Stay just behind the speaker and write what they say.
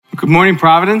morning,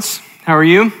 Providence. How are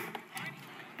you?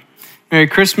 Merry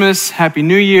Christmas, Happy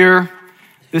New Year.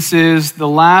 This is the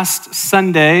last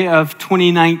Sunday of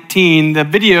 2019. The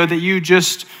video that you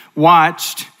just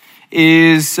watched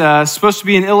is supposed to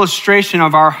be an illustration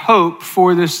of our hope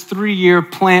for this 3-year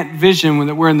plant vision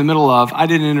that we're in the middle of. I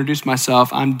didn't introduce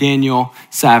myself. I'm Daniel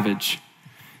Savage.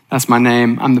 That's my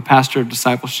name. I'm the pastor of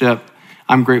discipleship.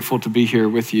 I'm grateful to be here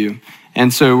with you.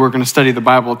 And so we're going to study the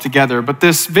Bible together. But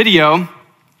this video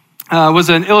was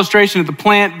an illustration of the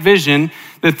plant vision,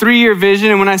 the 3-year vision.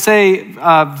 And when I say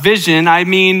vision, I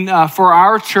mean for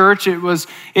our church,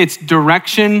 it's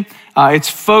direction, it's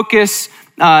focus,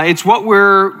 it's what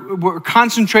we're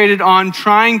concentrated on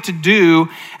trying to do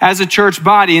as a church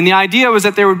body. And the idea was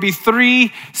that there would be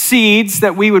 3 seeds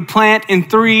that we would plant in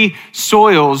 3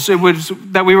 soils. It was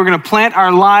that we were going to plant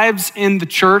our lives in the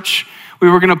church, we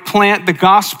were going to plant the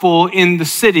gospel in the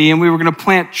city, and we were going to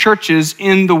plant churches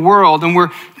in the world. And we're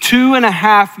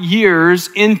 2.5 years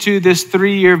into this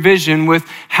 3-year vision with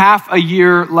half a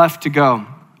year left to go.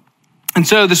 And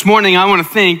so this morning, I want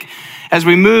to think, as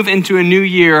we move into a new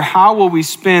year, how will we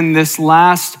spend this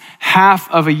last half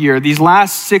of a year, these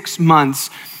last 6 months,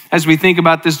 as we think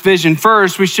about this vision?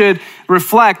 First, we should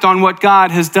reflect on what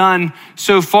God has done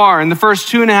so far. In the first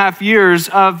 2.5 years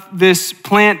of this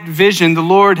plant vision, the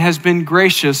Lord has been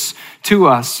gracious to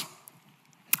us.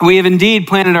 We have indeed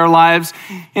planted our lives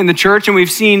in the church, and we've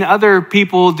seen other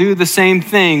people do the same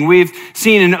thing. We've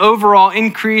seen an overall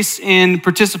increase in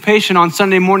participation on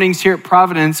Sunday mornings here at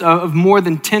Providence of more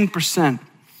than 10%.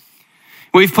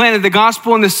 We've planted the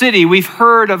gospel in the city. We've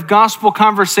heard of gospel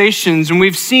conversations, and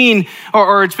we've seen,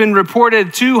 or it's been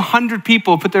reported, 200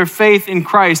 people put their faith in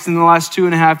Christ in the last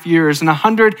 2.5 years, and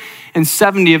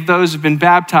 170 of those have been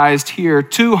baptized here.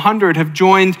 200 have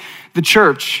joined the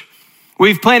church.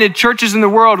 We've planted churches in the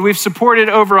world. We've supported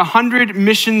over 100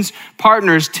 missions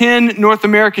partners, 10 North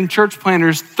American church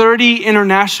planters, 30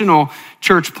 international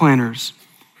church planters.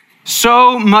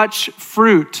 So much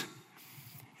fruit,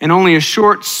 and only a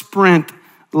short sprint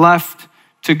left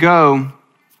to go.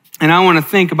 And I want to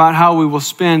think about how we will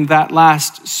spend that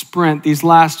last sprint, these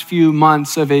last few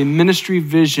months of a ministry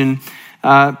vision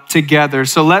together.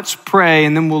 So let's pray,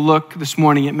 and then we'll look this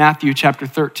morning at Matthew chapter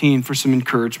 13 for some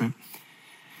encouragement.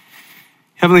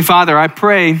 Heavenly Father, I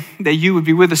pray that you would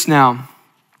be with us now.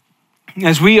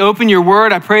 As we open your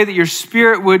word, I pray that your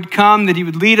Spirit would come, that he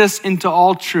would lead us into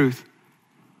all truth.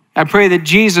 I pray that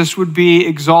Jesus would be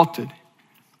exalted,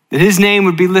 that his name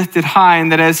would be lifted high,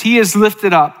 and that as he is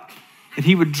lifted up, that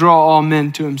he would draw all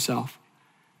men to himself.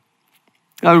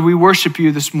 God, we worship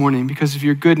you this morning because of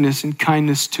your goodness and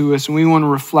kindness to us, and we want to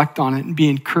reflect on it and be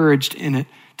encouraged in it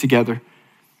together.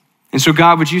 And so,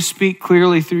 God, would you speak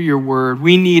clearly through your word?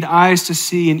 We need eyes to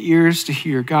see and ears to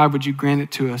hear. God, would you grant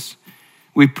it to us?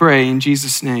 We pray in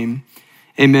Jesus' name,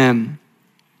 amen.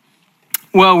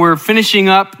 Well, we're finishing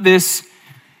up this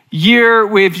year.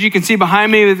 As you can see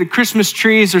behind me, the Christmas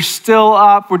trees are still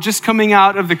up. We're just coming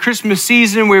out of the Christmas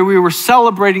season where we were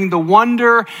celebrating the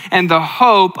wonder and the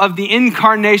hope of the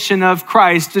incarnation of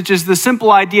Christ, which is the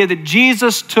simple idea that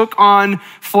Jesus took on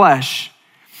flesh.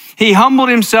 He humbled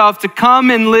himself to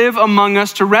come and live among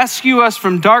us, to rescue us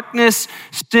from darkness,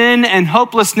 sin, and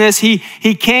hopelessness. He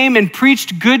came and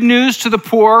preached good news to the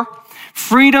poor,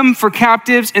 freedom for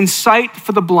captives, and sight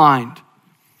for the blind.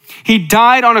 He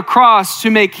died on a cross to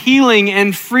make healing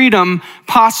and freedom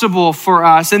possible for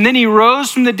us. And then he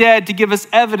rose from the dead to give us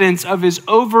evidence of his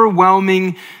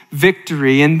overwhelming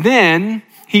victory. And then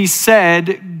he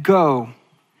said, go.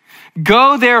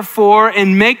 Go, therefore,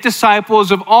 and make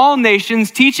disciples of all nations,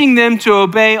 teaching them to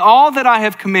obey all that I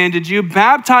have commanded you,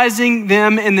 baptizing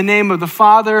them in the name of the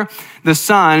Father, the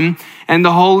Son, and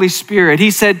the Holy Spirit. He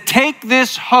said, take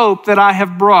this hope that I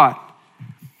have brought.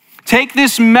 Take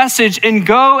this message and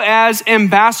go as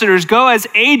ambassadors, go as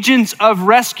agents of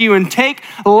rescue, and take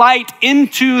light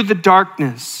into the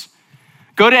darkness.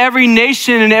 Go to every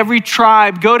nation and every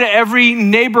tribe, go to every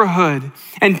neighborhood,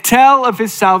 and tell of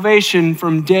his salvation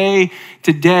from day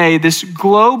to day, this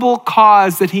global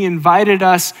cause that he invited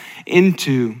us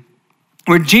into,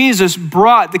 where Jesus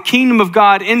brought the kingdom of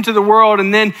God into the world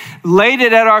and then laid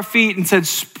it at our feet and said,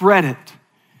 spread it.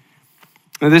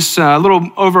 Now, this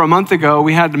little over a month ago,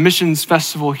 we had the missions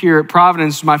festival here at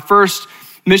Providence, my first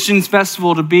missions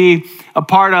festival to be a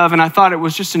part of, and I thought it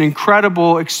was just an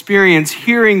incredible experience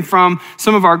hearing from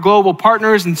some of our global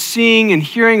partners and seeing and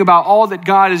hearing about all that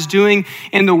God is doing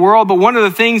in the world. But one of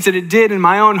the things that it did in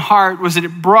my own heart was that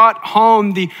it brought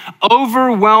home the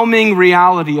overwhelming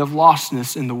reality of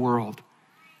lostness in the world.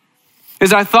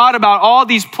 As I thought about all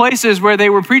these places where they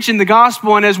were preaching the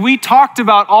gospel, and as we talked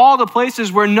about all the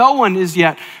places where no one is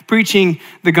yet preaching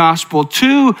the gospel,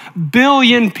 2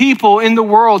 billion people in the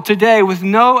world today with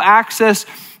no access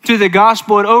to the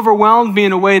gospel, it overwhelmed me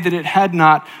in a way that it had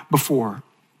not before.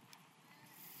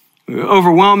 The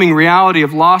overwhelming reality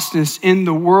of lostness in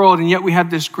the world, and yet we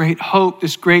have this great hope,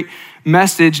 this great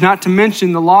message, not to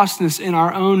mention the lostness in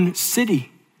our own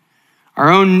city,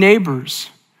 our own neighbors,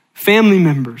 family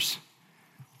members.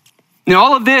 Now,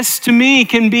 all of this to me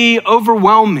can be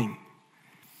overwhelming.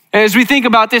 As we think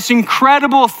about this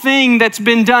incredible thing that's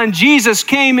been done, Jesus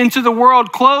came into the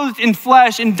world clothed in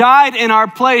flesh and died in our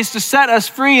place to set us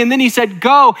free. And then he said,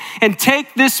 go and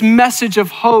take this message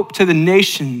of hope to the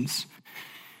nations.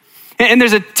 And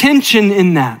there's a tension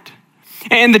in that.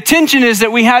 And the tension is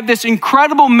that we have this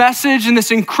incredible message and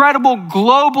this incredible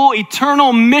global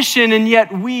eternal mission, and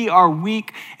yet we are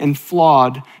weak and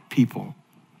flawed people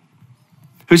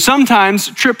who sometimes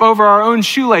trip over our own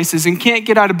shoelaces and can't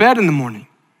get out of bed in the morning.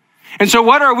 And so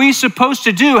what are we supposed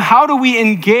to do? How do we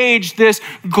engage this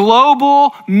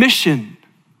global mission?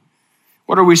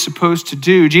 What are we supposed to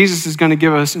do? Jesus is going to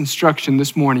give us instruction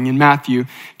this morning in Matthew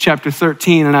chapter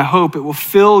 13, and I hope it will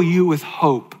fill you with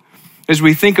hope as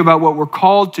we think about what we're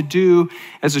called to do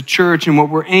as a church and what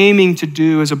we're aiming to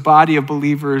do as a body of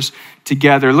believers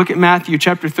together. Look at Matthew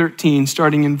chapter 13,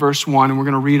 starting in verse 1, and we're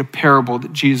going to read a parable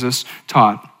that Jesus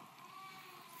taught.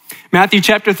 Matthew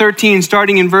chapter 13,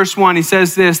 starting in verse 1, he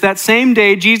says this, that same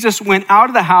day Jesus went out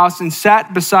of the house and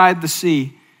sat beside the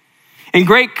sea. And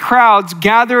great crowds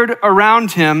gathered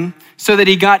around him so that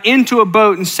he got into a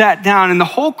boat and sat down, and the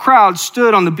whole crowd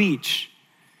stood on the beach.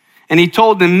 And he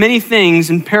told them many things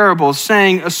in parables,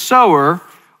 saying, a sower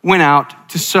went out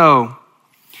to sow.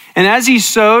 And as he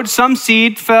sowed, some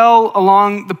seed fell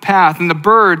along the path, and the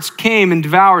birds came and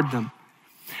devoured them.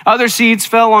 Other seeds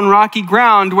fell on rocky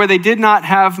ground where they did not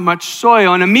have much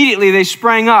soil, and immediately they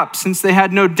sprang up, since they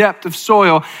had no depth of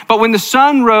soil. But when the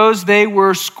sun rose, they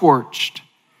were scorched.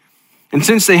 And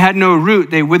since they had no root,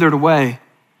 they withered away.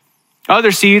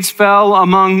 Other seeds fell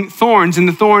among thorns, and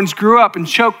the thorns grew up and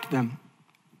choked them.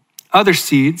 Other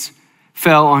seeds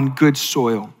fell on good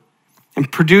soil and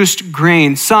produced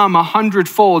grain, some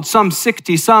 100-fold, some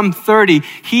 60, some 30.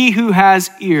 He who has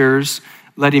ears,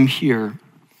 let him hear.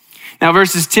 Now,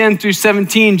 verses 10 through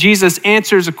 17, Jesus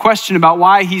answers a question about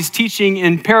why he's teaching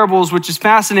in parables, which is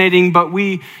fascinating, but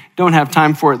we don't have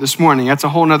time for it this morning. That's a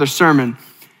whole nother sermon.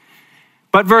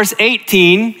 But verse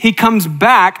 18, he comes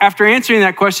back after answering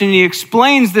that question, and he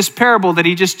explains this parable that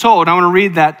he just told. I want to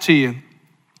read that to you.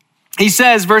 He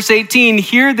says, verse 18,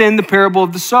 hear then the parable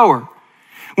of the sower.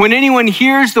 When anyone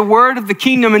hears the word of the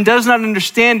kingdom and does not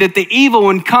understand it, the evil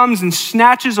one comes and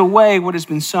snatches away what has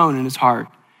been sown in his heart.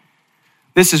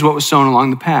 This is what was sown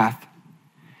along the path.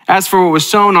 As for what was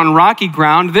sown on rocky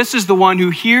ground, this is the one who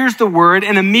hears the word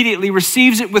and immediately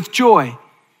receives it with joy.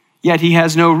 Yet he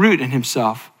has no root in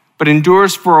himself, but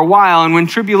endures for a while. And when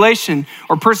tribulation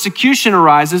or persecution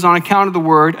arises on account of the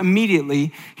word,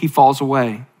 immediately he falls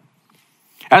away.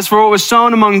 As for what was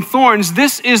sown among thorns,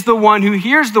 this is the one who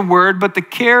hears the word, but the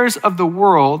cares of the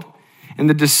world and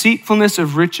the deceitfulness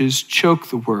of riches choke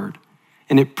the word,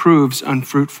 and it proves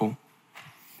unfruitful.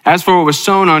 As for what was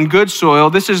sown on good soil,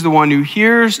 this is the one who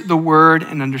hears the word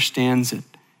and understands it.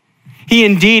 He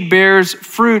indeed bears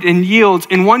fruit and yields,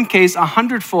 in one case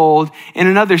 100-fold, in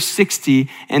another 60,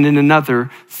 and in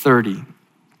another 30.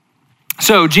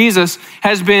 So Jesus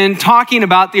has been talking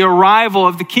about the arrival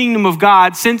of the kingdom of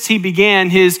God since he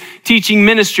began his teaching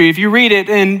ministry. If you read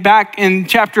it back in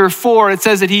chapter 4, it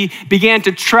says that he began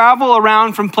to travel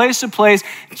around from place to place,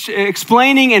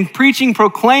 explaining and preaching,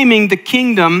 proclaiming the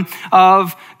kingdom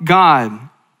of God.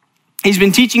 He's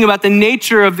been teaching about the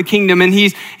nature of the kingdom, and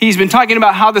he's been talking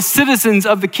about how the citizens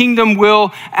of the kingdom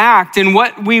will act and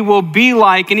what we will be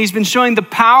like. And he's been showing the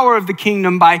power of the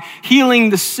kingdom by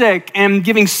healing the sick and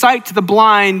giving sight to the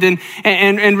blind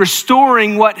and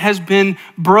restoring what has been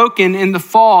broken in the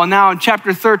fall. Now in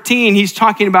chapter 13, he's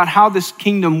talking about how this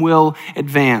kingdom will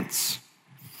advance.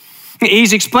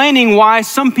 He's explaining why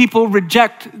some people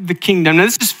reject the kingdom. Now,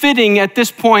 this is fitting at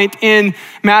this point in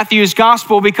Matthew's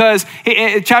gospel because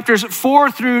chapters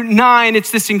 4 through 9, it's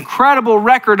this incredible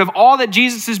record of all that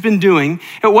Jesus has been doing,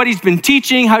 what he's been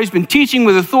teaching, how he's been teaching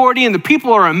with authority, and the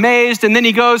people are amazed. And then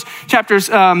he goes, chapters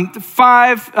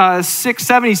 5, 6,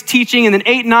 7, he's teaching, and then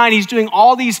 8, 9, he's doing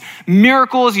all these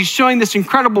miracles. He's showing this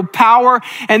incredible power.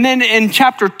 And then in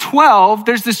chapter 12,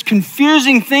 there's this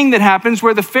confusing thing that happens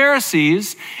where the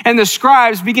Pharisees and the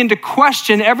scribes begin to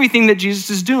question everything that Jesus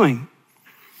is doing.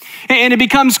 And it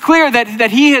becomes clear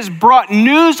that he has brought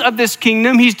news of this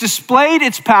kingdom. He's displayed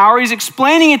its power. He's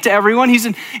explaining it to everyone. He's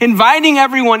inviting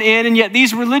everyone in, and yet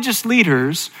these religious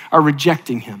leaders are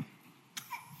rejecting him.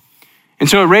 And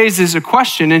so it raises a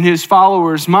question in his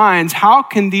followers' minds. How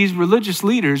can these religious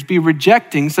leaders be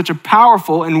rejecting such a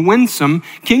powerful and winsome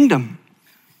kingdom?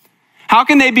 How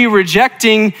can they be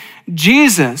rejecting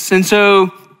Jesus? And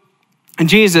so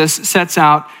Jesus sets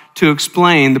out to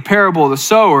explain. The parable of the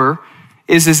sower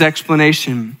is his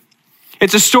explanation.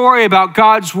 It's a story about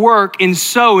God's work in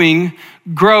sowing,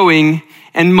 growing,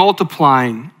 and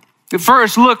multiplying.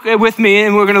 First, look with me,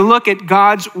 and we're going to look at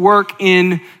God's work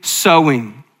in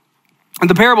sowing. And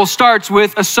the parable starts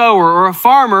with a sower or a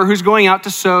farmer who's going out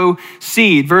to sow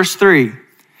seed. Verse 3,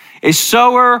 a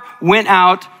sower went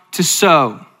out to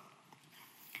sow.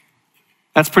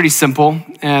 That's pretty simple,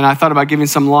 and I thought about giving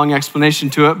some long explanation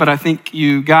to it, but I think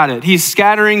you got it. He's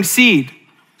scattering seed.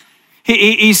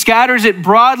 He scatters it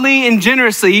broadly and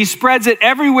generously. He spreads it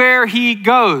everywhere he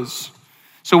goes.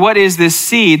 So what is this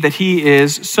seed that he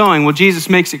is sowing? Well, Jesus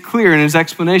makes it clear in his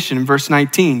explanation in verse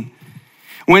 19.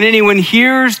 When anyone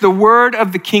hears the word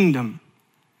of the kingdom,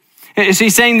 is he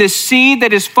saying this seed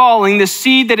that is falling, this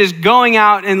seed that is going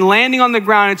out and landing on the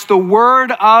ground, it's the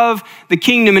word of the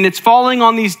kingdom, and it's falling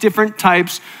on these different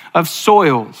types of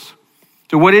soils.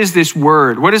 So what is this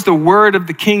word? What is the word of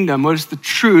the kingdom? What is the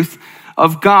truth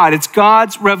of God? It's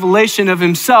God's revelation of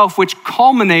himself, which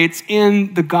culminates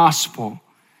in the gospel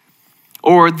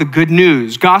or the good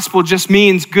news. Gospel just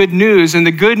means good news, and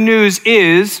the good news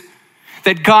is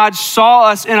that God saw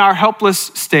us in our helpless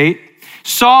state,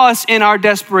 saw us in our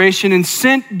desperation, and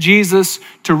sent Jesus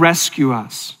to rescue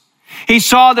us. He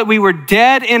saw that we were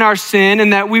dead in our sin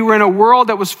and that we were in a world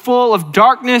that was full of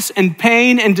darkness and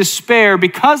pain and despair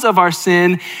because of our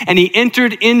sin, and he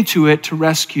entered into it to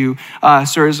rescue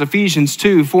us. Or as Ephesians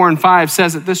 2:4-5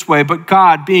 says it this way, but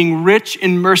God, being rich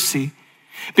in mercy,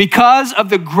 because of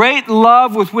the great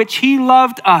love with which he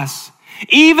loved us,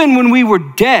 even when we were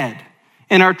dead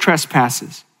in our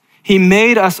trespasses, he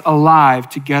made us alive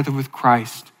together with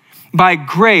Christ. By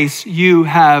grace, you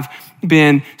have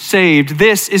been saved.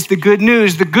 This is the good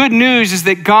news. The good news is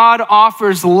that God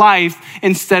offers life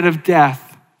instead of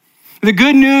death. The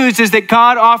good news is that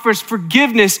God offers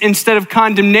forgiveness instead of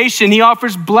condemnation. He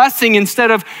offers blessing instead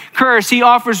of curse. He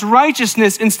offers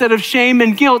righteousness instead of shame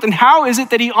and guilt. And how is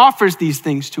it that he offers these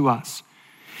things to us?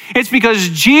 It's because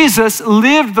Jesus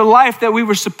lived the life that we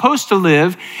were supposed to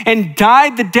live and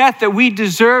died the death that we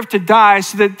deserve to die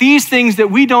so that these things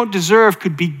that we don't deserve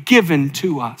could be given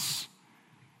to us.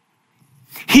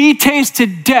 He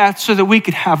tasted death so that we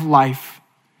could have life.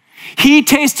 He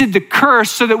tasted the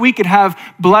curse so that we could have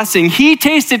blessing. He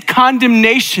tasted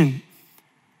condemnation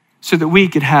so that we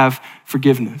could have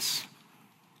forgiveness.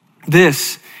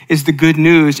 This is the good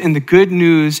news, and the good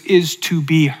news is to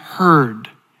be heard.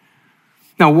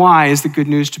 Now, why is the good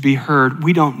news to be heard?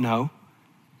 We don't know.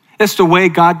 That's the way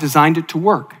God designed it to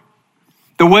work.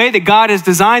 The way that God has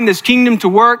designed this kingdom to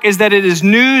work is that it is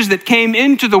news that came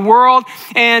into the world,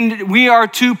 and we are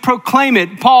to proclaim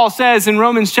it. Paul says in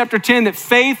Romans chapter 10 that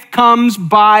faith comes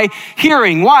by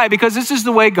hearing. Why? Because this is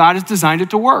the way God has designed it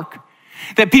to work.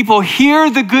 That people hear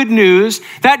the good news,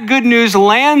 that good news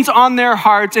lands on their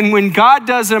hearts, and when God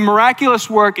does a miraculous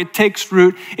work, it takes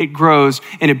root, it grows,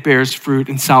 and it bears fruit,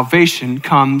 and salvation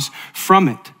comes from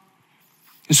it.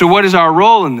 And so what is our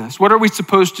role in this? What are we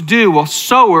supposed to do? Well,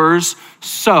 sowers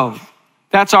sow.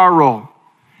 That's our role.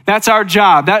 That's our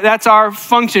job. That's our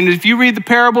function. If you read the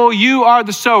parable, you are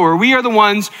the sower. We are the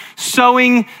ones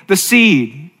sowing the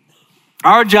seed.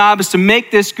 Our job is to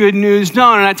make this good news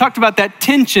known. And I talked about that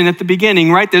tension at the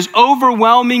beginning, right? This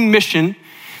overwhelming mission,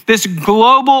 this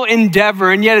global endeavor,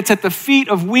 and yet it's at the feet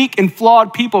of weak and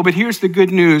flawed people. But here's the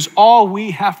good news. All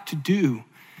we have to do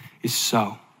is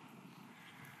sow.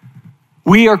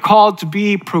 We are called to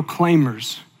be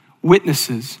proclaimers,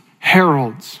 witnesses,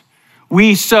 heralds.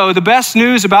 We sow. The best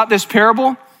news about this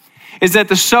parable is that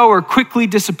the sower quickly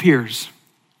disappears.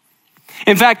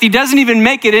 In fact, he doesn't even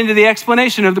make it into the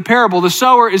explanation of the parable. The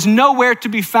sower is nowhere to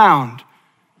be found,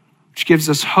 which gives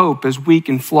us hope as weak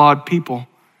and flawed people.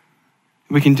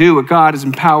 We can do what God has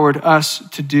empowered us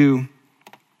to do.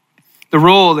 The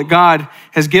role that God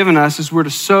has given us is we're to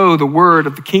sow the word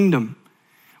of the kingdom.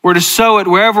 We're to sow it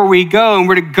wherever we go, and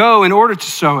we're to go in order to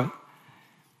sow it.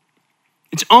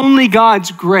 It's only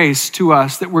God's grace to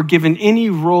us that we're given any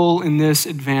role in this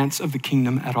advance of the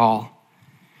kingdom at all.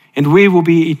 And we will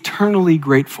be eternally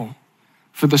grateful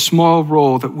for the small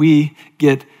role that we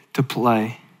get to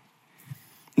play.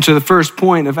 And so the first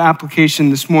point of application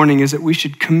this morning is that we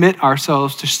should commit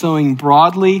ourselves to sowing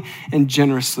broadly and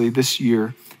generously this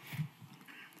year.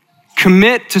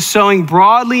 commit to sowing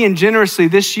broadly and generously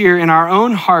this year in our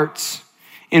own hearts,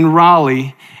 in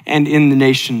Raleigh, and in the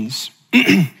nations.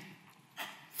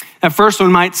 That first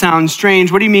one might sound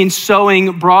strange. What do you mean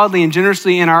sowing broadly and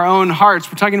generously in our own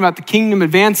hearts? We're talking about the kingdom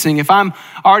advancing. If I'm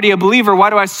already a believer,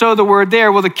 why do I sow the word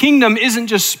there? Well, the kingdom isn't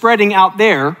just spreading out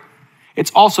there,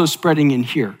 it's also spreading in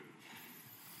here.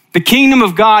 The kingdom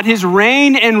of God, his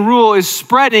reign and rule is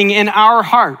spreading in our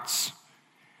hearts.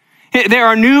 There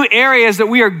are new areas that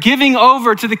we are giving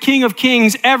over to the King of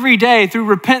Kings every day through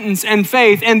repentance and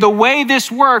faith. And the way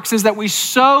this works is that we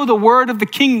sow the word of the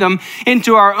kingdom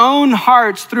into our own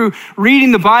hearts through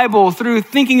reading the Bible, through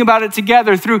thinking about it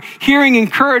together, through hearing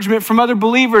encouragement from other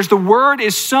believers. The word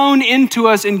is sown into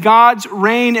us and God's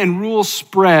reign and rule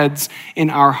spreads in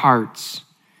our hearts.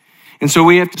 And so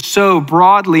we have to sow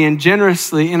broadly and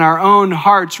generously in our own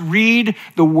hearts. Read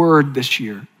the word this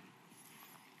year.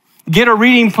 Get a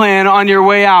reading plan on your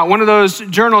way out, one of those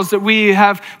journals that we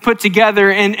have put together,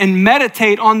 and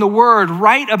meditate on the word,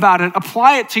 write about it,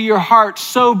 apply it to your heart,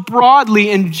 sow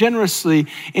broadly and generously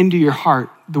into your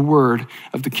heart the word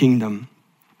of the kingdom.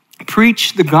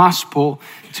 Preach the gospel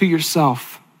to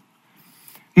yourself.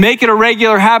 Make it a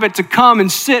regular habit to come and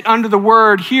sit under the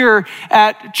word here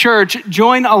at church.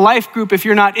 Join a life group if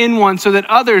you're not in one so that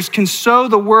others can sow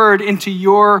the word into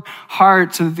your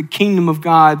heart so that the kingdom of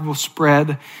God will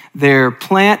spread there.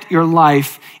 Plant your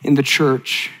life in the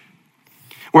church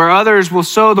where others will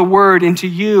sow the word into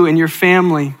you and your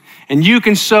family, and you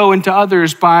can sow into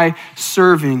others by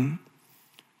serving.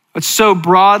 Let's sow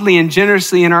broadly and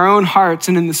generously in our own hearts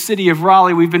and in the city of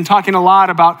Raleigh. We've been talking a lot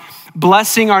about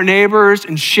blessing our neighbors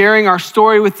and sharing our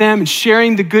story with them and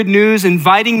sharing the good news,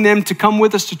 inviting them to come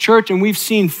with us to church, and we've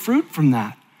seen fruit from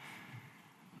that.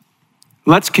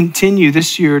 Let's continue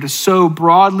this year to sow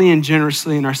broadly and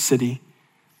generously in our city,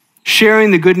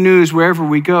 sharing the good news wherever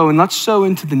we go, and let's sow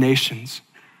into the nations.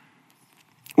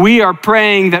 We are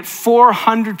praying that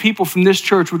 400 people from this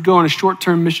church would go on a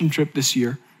short-term mission trip this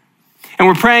year. And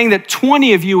we're praying that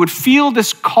 20 of you would feel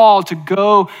this call to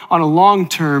go on a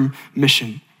long-term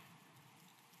mission.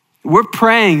 We're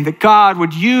praying that God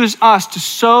would use us to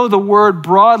sow the word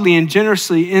broadly and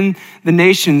generously in the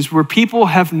nations where people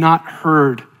have not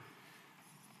heard.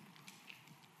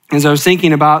 As I was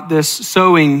thinking about this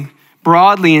sowing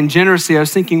broadly and generously, I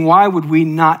was thinking, why would we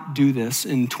not do this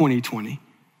in 2020?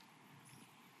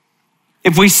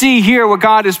 If we see here what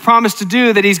God has promised to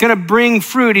do, that he's going to bring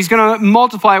fruit, he's going to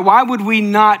multiply, why would we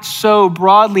not sow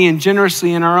broadly and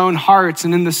generously in our own hearts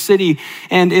and in the city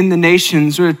and in the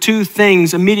nations? There are two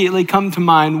things immediately come to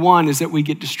mind. One is that we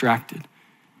get distracted.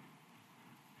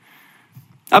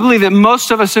 I believe that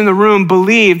most of us in the room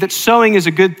believe that sowing is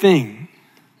a good thing.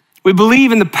 We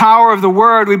believe in the power of the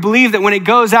word. We believe that when it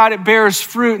goes out, it bears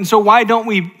fruit. And so why don't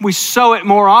we sow it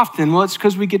more often? Well, it's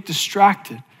because we get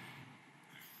distracted.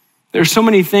 There's so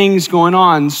many things going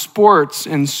on, sports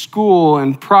and school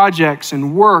and projects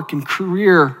and work and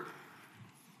career.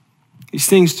 These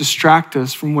things distract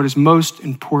us from what is most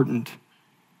important,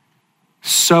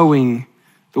 sowing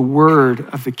the word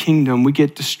of the kingdom. We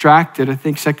get distracted. I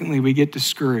think secondly, we get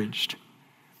discouraged.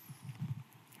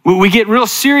 We get real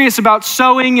serious about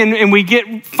sowing and we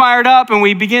get fired up and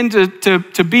we begin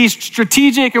to be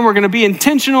strategic and we're going to be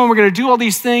intentional and we're going to do all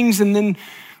these things, and then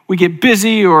we get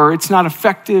busy or it's not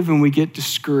effective and we get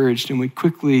discouraged and we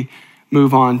quickly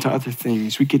move on to other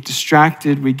things. We get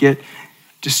distracted, we get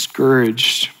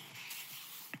discouraged.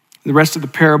 The rest of the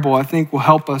parable, I think, will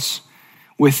help us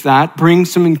with that, bring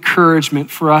some encouragement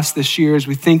for us this year as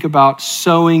we think about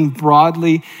sowing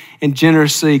broadly and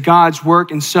generously. God's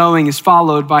work in sowing is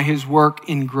followed by his work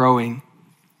in growing.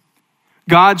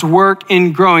 God's work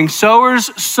in growing.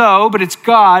 Sowers sow, but it's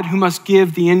God who must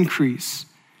give the increase.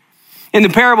 In the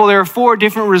parable, there are 4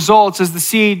 different results as the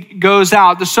seed goes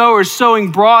out. The sower is sowing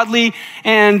broadly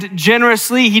and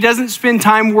generously. He doesn't spend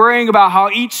time worrying about how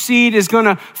each seed is going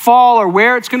to fall or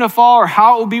where it's going to fall or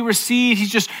how it will be received. He's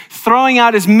just throwing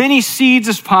out as many seeds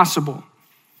as possible.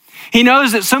 He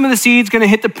knows that some of the seed's going to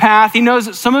hit the path. He knows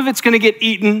that some of it's going to get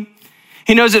eaten.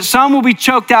 He knows that some will be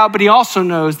choked out, but he also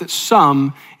knows that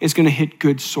some is going to hit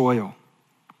good soil.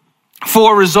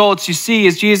 4 results you see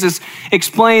as Jesus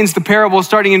explains the parable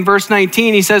starting in verse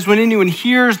 19. He says, when anyone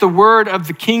hears the word of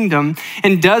the kingdom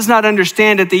and does not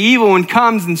understand it, the evil one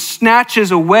comes and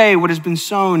snatches away what has been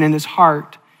sown in his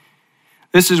heart.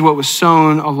 This is what was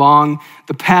sown along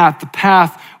the path. The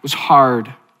path was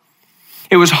hard.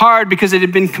 It was hard because it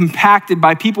had been compacted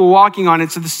by people walking on it,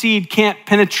 so the seed can't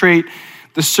penetrate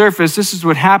the surface. This is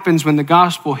what happens when the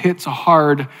gospel hits a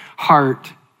hard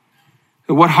heart.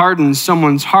 What hardens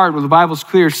someone's heart? Well, the Bible's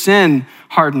clear. Sin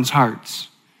hardens hearts.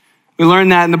 We learn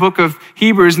that in the book of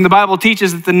Hebrews, and the Bible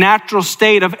teaches that the natural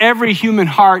state of every human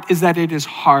heart is that it is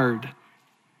hard.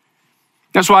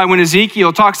 That's why when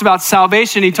Ezekiel talks about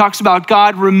salvation, he talks about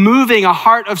God removing a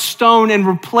heart of stone and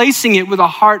replacing it with a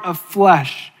heart of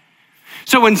flesh.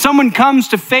 So when someone comes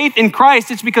to faith in Christ,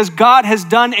 it's because God has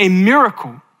done a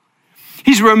miracle.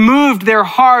 He's removed their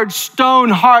hard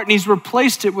stone heart and he's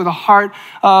replaced it with a heart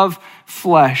of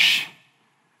flesh.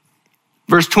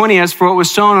 Verse 20, as for what was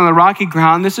sown on the rocky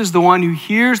ground, this is the one who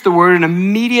hears the word and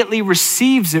immediately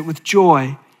receives it with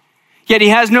joy. Yet he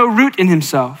has no root in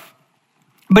himself.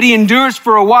 But he endures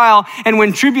for a while, and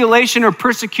when tribulation or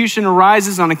persecution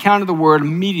arises on account of the word,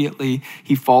 immediately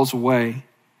he falls away.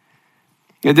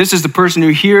 This is the person who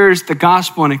hears the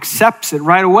gospel and accepts it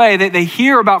right away. They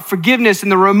hear about forgiveness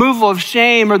and the removal of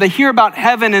shame, or they hear about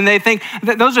heaven and they think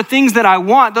that those are things that I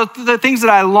want, those are the things that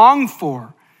I long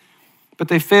for. But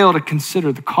they fail to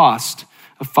consider the cost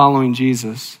of following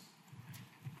Jesus.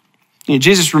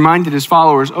 Jesus reminded his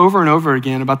followers over and over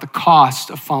again about the cost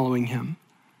of following him.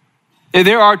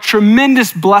 There are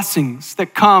tremendous blessings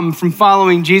that come from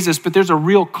following Jesus, but there's a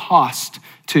real cost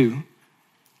too.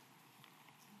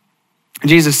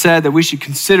 Jesus said that we should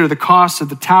consider the cost of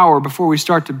the tower before we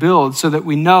start to build so that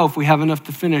we know if we have enough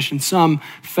to finish, and some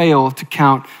fail to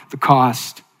count the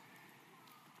cost.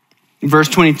 In verse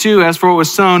 22, as for what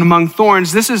was sown among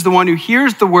thorns, this is the one who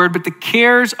hears the word, but the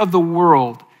cares of the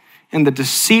world and the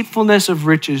deceitfulness of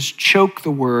riches choke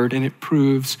the word, and it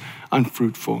proves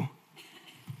unfruitful.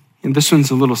 And this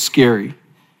one's a little scary.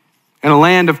 In a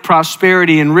land of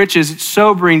prosperity and riches, it's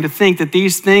sobering to think that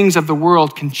these things of the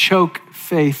world can choke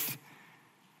faith.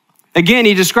 Again,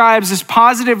 he describes this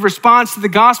positive response to the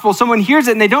gospel. Someone hears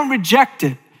it and they don't reject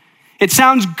it. It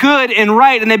sounds good and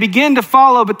right, and they begin to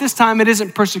follow, but this time it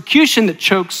isn't persecution that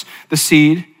chokes the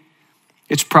seed.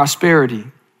 It's prosperity.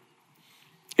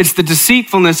 It's the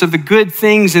deceitfulness of the good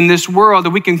things in this world that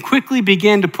we can quickly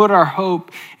begin to put our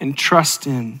hope and trust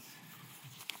in.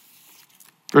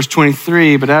 Verse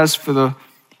 23, but as for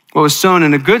what was sown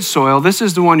in a good soil, this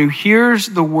is the one who hears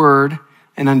the word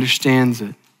and understands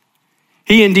it.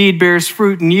 He indeed bears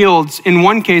fruit and yields, in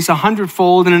one case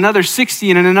 100-fold, in another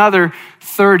 60, and in another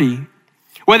 30.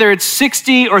 Whether it's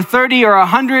 60 or 30 or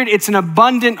 100, it's an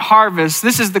abundant harvest.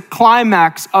 This is the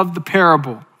climax of the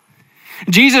parable.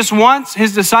 Jesus wants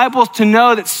his disciples to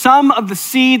know that some of the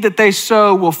seed that they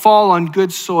sow will fall on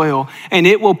good soil, and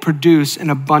it will produce an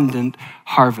abundant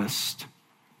harvest.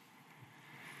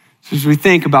 So as we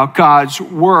think about God's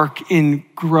work in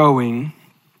growing,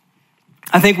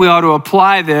 I think we ought to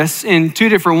apply this in two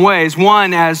different ways.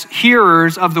 One as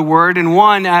hearers of the word, and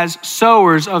one as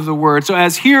sowers of the word. So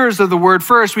as hearers of the word,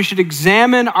 first, we should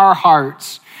examine our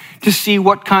hearts to see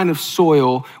what kind of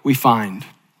soil we find.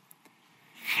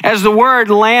 As the word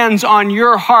lands on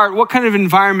your heart, what kind of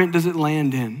environment does it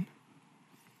land in?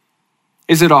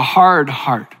 Is it a hard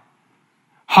heart,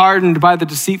 hardened by the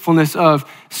deceitfulness of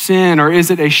sin, or is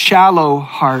it a shallow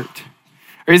heart?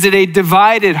 Or is it a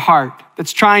divided heart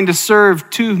that's trying to serve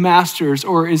two masters,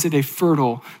 or is it a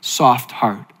fertile, soft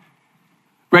heart,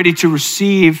 ready to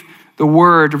receive the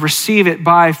word, to receive it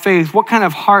by faith? What kind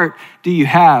of heart do you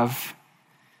have?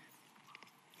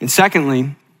 And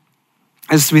secondly,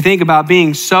 as we think about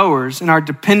being sowers and our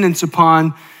dependence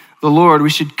upon the Lord, we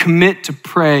should commit to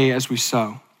pray as we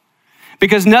sow.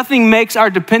 Because nothing makes our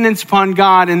dependence upon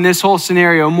God in this whole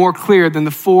scenario more clear than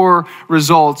the four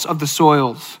results of the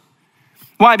soils.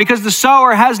 Why? Because the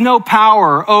sower has no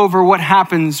power over what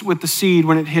happens with the seed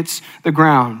when it hits the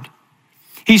ground.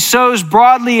 He sows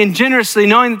broadly and generously,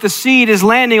 knowing that the seed is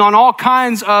landing on all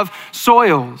kinds of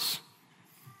soils.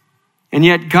 And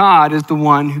yet God is the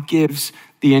one who gives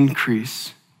the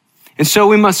increase. And so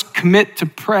we must commit to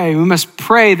pray. We must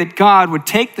pray that God would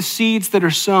take the seeds that are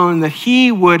sown, that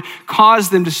he would cause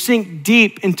them to sink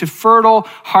deep into fertile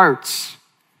hearts,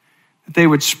 that they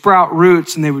would sprout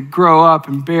roots and they would grow up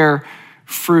and bear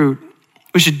fruit.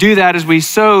 We should do that as we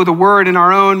sow the word in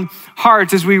our own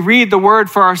hearts, as we read the word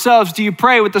for ourselves. Do you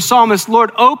pray with the psalmist,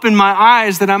 Lord, open my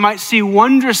eyes that I might see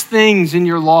wondrous things in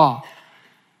your law?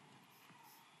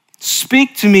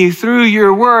 Speak to me through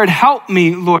your word. Help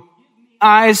me, Lord,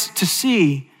 eyes to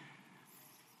see.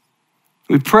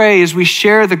 We pray as we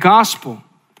share the gospel,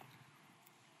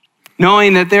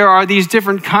 knowing that there are these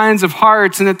different kinds of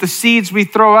hearts and that the seeds we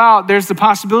throw out, there's the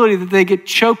possibility that they get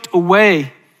choked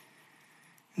away.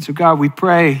 And so God, we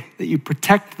pray that you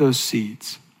protect those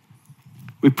seeds.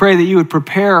 We pray that you would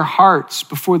prepare hearts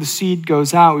before the seed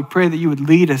goes out. We pray that you would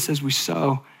lead us as we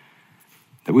sow,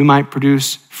 that we might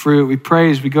produce fruit. We pray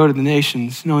as we go to the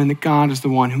nations, knowing that God is the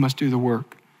one who must do the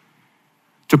work.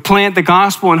 to plant the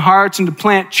gospel in hearts and to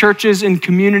plant churches in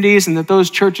communities, and that those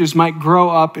churches might grow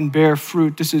up and bear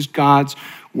fruit. This is God's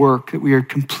work, that we are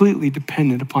completely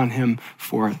dependent upon him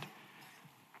for it.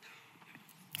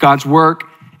 God's work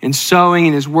in sowing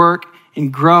and his work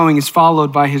in growing is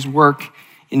followed by his work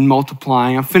in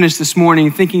multiplying. I finished this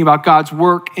morning thinking about God's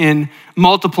work in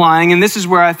multiplying, and this is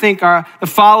where I think the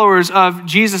followers of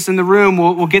Jesus in the room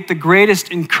will get the greatest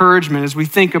encouragement as we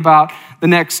think about the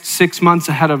next 6 months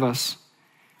ahead of us.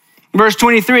 Verse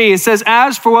 23, it says,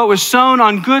 "As for what was sown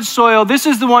on good soil, this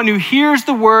is the one who hears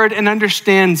the word and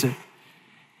understands it.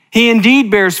 He indeed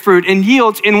bears fruit and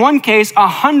yields, in one case,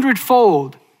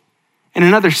 100-fold, in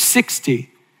another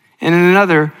 60, and in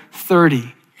another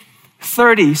 30.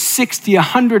 30, 60,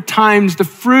 100 times the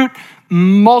fruit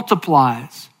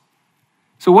multiplies."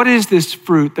 So what is this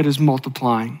fruit that is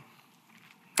multiplying?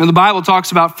 Now, the Bible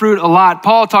talks about fruit a lot.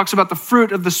 Paul talks about the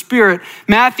fruit of the Spirit.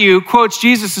 Matthew quotes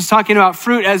Jesus as talking about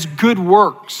fruit as good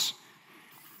works.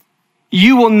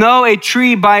 You will know a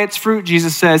tree by its fruit,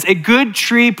 Jesus says. A good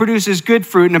tree produces good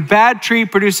fruit, and a bad tree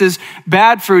produces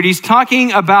bad fruit. He's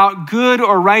talking about good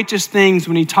or righteous things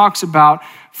when he talks about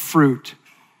fruit.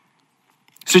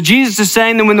 So Jesus is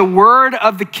saying that when the word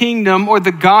of the kingdom or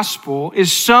the gospel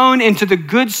is sown into the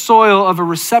good soil of a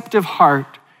receptive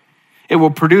heart, it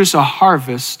will produce a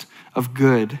harvest of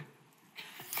good.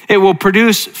 It will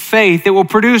produce faith. It will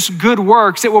produce good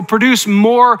works. It will produce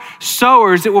more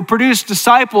sowers. It will produce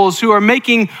disciples who are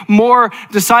making more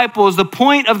disciples. The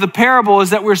point of the parable is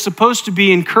that we're supposed to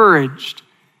be encouraged.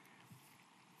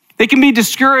 It can be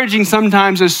discouraging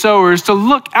sometimes as sowers to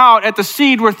look out at the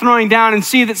seed we're throwing down and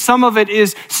see that some of it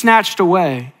is snatched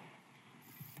away,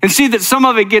 and see that some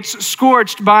of it gets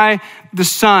scorched by the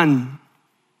sun.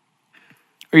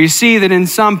 Or you see that in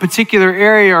some particular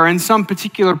area or in some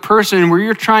particular person where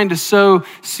you're trying to sow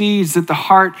seeds that the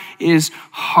heart is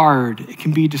hard. It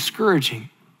can be discouraging.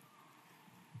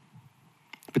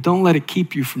 But don't let it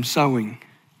keep you from sowing.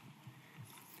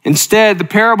 Instead, the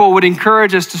parable would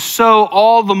encourage us to sow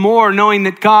all the more, knowing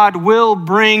that God will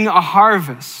bring a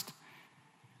harvest.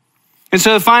 And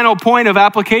so the final point of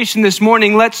application this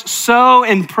morning, let's sow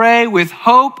and pray with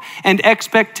hope and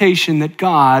expectation that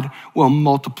God will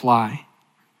multiply.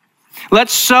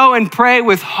 Let's sow and pray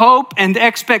with hope and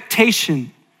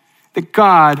expectation that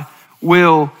God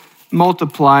will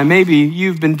multiply. Maybe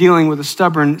you've been dealing with a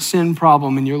stubborn sin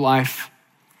problem in your life.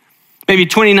 Maybe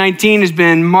 2019 has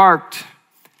been marked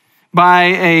by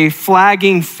a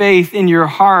flagging faith in your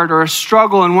heart or a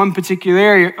struggle in one particular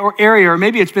area, or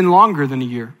maybe it's been longer than a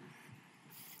year.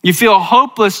 You feel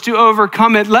hopeless to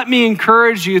overcome it. Let me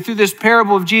encourage you through this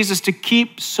parable of Jesus to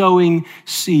keep sowing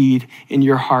seed in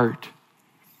your heart.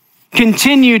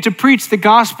 Continue to preach the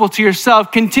gospel to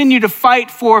yourself. Continue to fight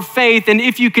for faith. And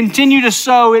if you continue to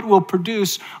sow, it will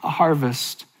produce a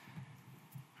harvest.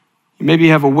 Maybe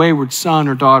you have a wayward son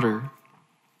or daughter,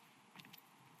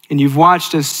 and you've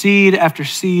watched as seed after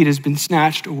seed has been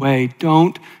snatched away.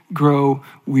 Don't grow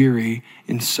weary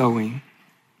in sowing.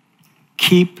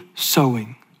 Keep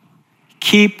sowing.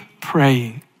 Keep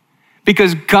praying.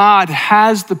 Because God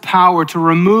has the power to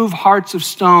remove hearts of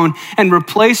stone and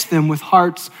replace them with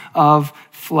hearts of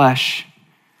flesh.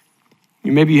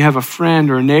 Maybe you have a friend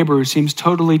or a neighbor who seems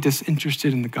totally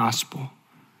disinterested in the gospel.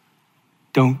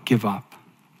 Don't give up.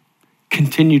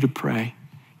 Continue to pray.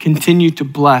 Continue to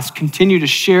bless. Continue to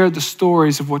share the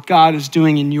stories of what God is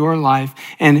doing in your life,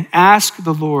 and ask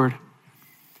the Lord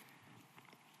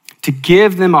to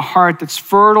give them a heart that's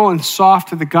fertile and soft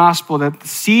to the gospel, that the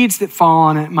seeds that fall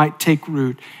on it might take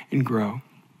root and grow.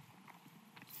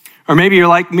 Or maybe you're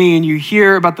like me and you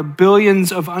hear about the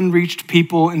billions of unreached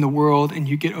people in the world and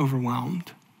you get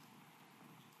overwhelmed.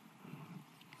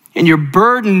 And you're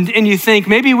burdened and you think,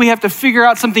 maybe we have to figure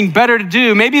out something better to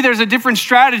do. Maybe there's a different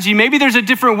strategy. Maybe there's a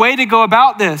different way to go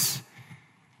about this.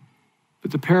 But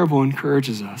the parable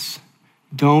encourages us.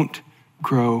 Don't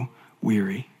grow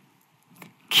weary.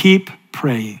 Keep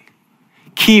praying.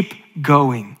 Keep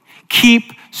going.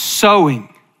 Keep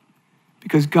sowing.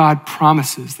 Because God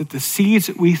promises that the seeds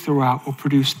that we throw out will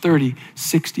produce 30,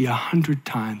 60, 100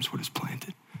 times what is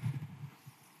planted.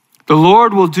 The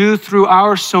Lord will do through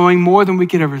our sowing more than we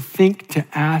could ever think to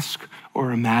ask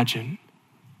or imagine.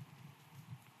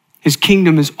 His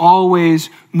kingdom is always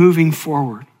moving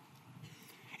forward.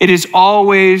 It is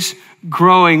always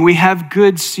growing. We have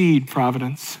good seed,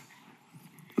 Providence.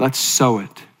 Let's sow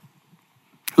it.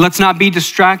 Let's not be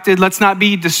distracted. Let's not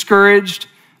be discouraged.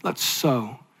 Let's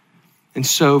sow, and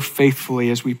sow faithfully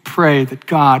as we pray that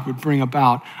God would bring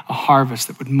about a harvest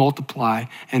that would multiply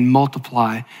and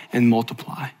multiply and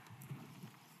multiply.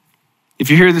 If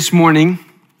you're here this morning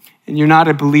and you're not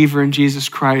a believer in Jesus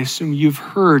Christ, and you've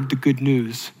heard the good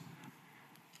news.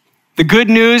 The good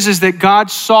news is that God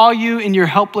saw you in your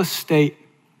helpless state,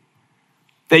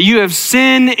 that you have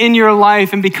sin in your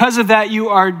life, and because of that, you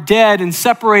are dead and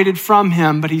separated from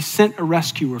him, but he sent a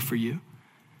rescuer for you.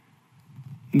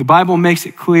 And the Bible makes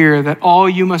it clear that all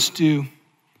you must do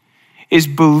is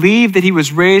believe that he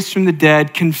was raised from the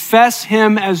dead, confess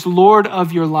him as Lord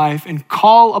of your life, and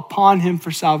call upon him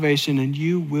for salvation, and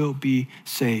you will be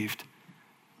saved.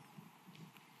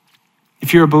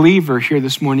 If you're a believer here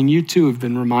this morning, you too have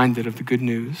been reminded of the good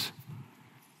news.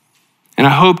 And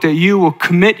I hope that you will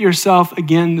commit yourself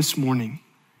again this morning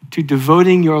to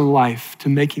devoting your life to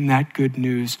making that good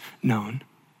news known.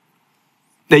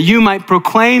 That you might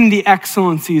proclaim the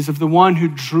excellencies of the one who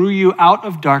drew you out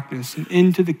of darkness and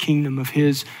into the kingdom of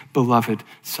his beloved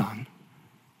Son.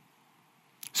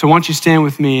 So why don't you stand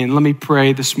with me and let me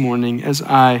pray this morning as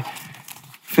I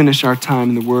finish our time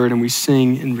in the Word and we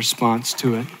sing in response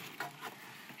to it.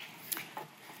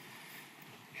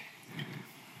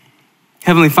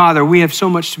 Heavenly Father, we have so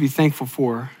much to be thankful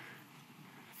for.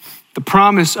 The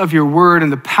promise of your word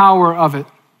and the power of it,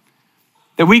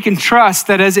 that we can trust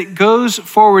that as it goes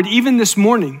forward, even this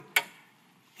morning,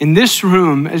 in this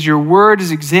room, as your word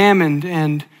is examined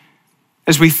and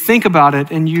as we think about it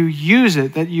and you use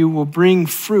it, that you will bring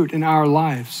fruit in our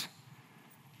lives.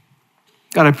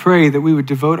 God, I pray that we would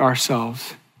devote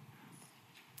ourselves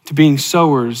to being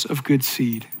sowers of good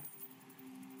seed.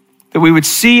 That we would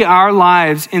see our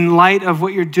lives in light of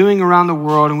what you're doing around the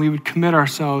world, and we would commit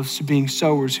ourselves to being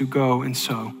sowers who go and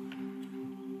sow.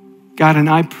 God, and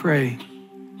I pray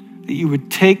that you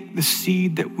would take the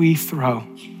seed that we throw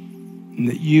and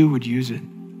that you would use it.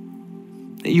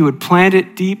 That you would plant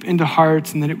it deep into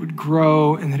hearts and that it would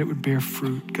grow and that it would bear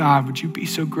fruit. God, would you be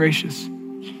so gracious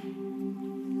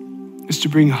as to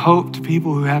bring hope to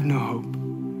people who have no hope.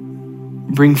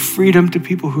 Bring freedom to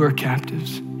people who are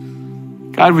captives.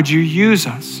 God, would you use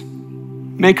us?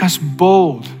 Make us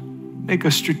bold. Make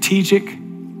us strategic.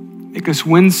 Make us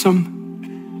winsome.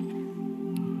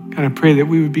 God, I pray that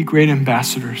we would be great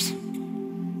ambassadors.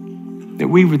 That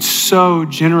we would sow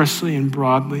generously and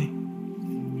broadly.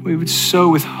 We would sow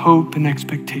with hope and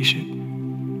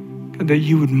expectation. God, that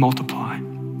you would multiply.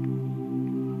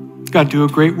 God, do a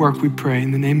great work, we pray,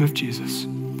 in the name of Jesus.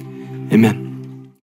 Amen.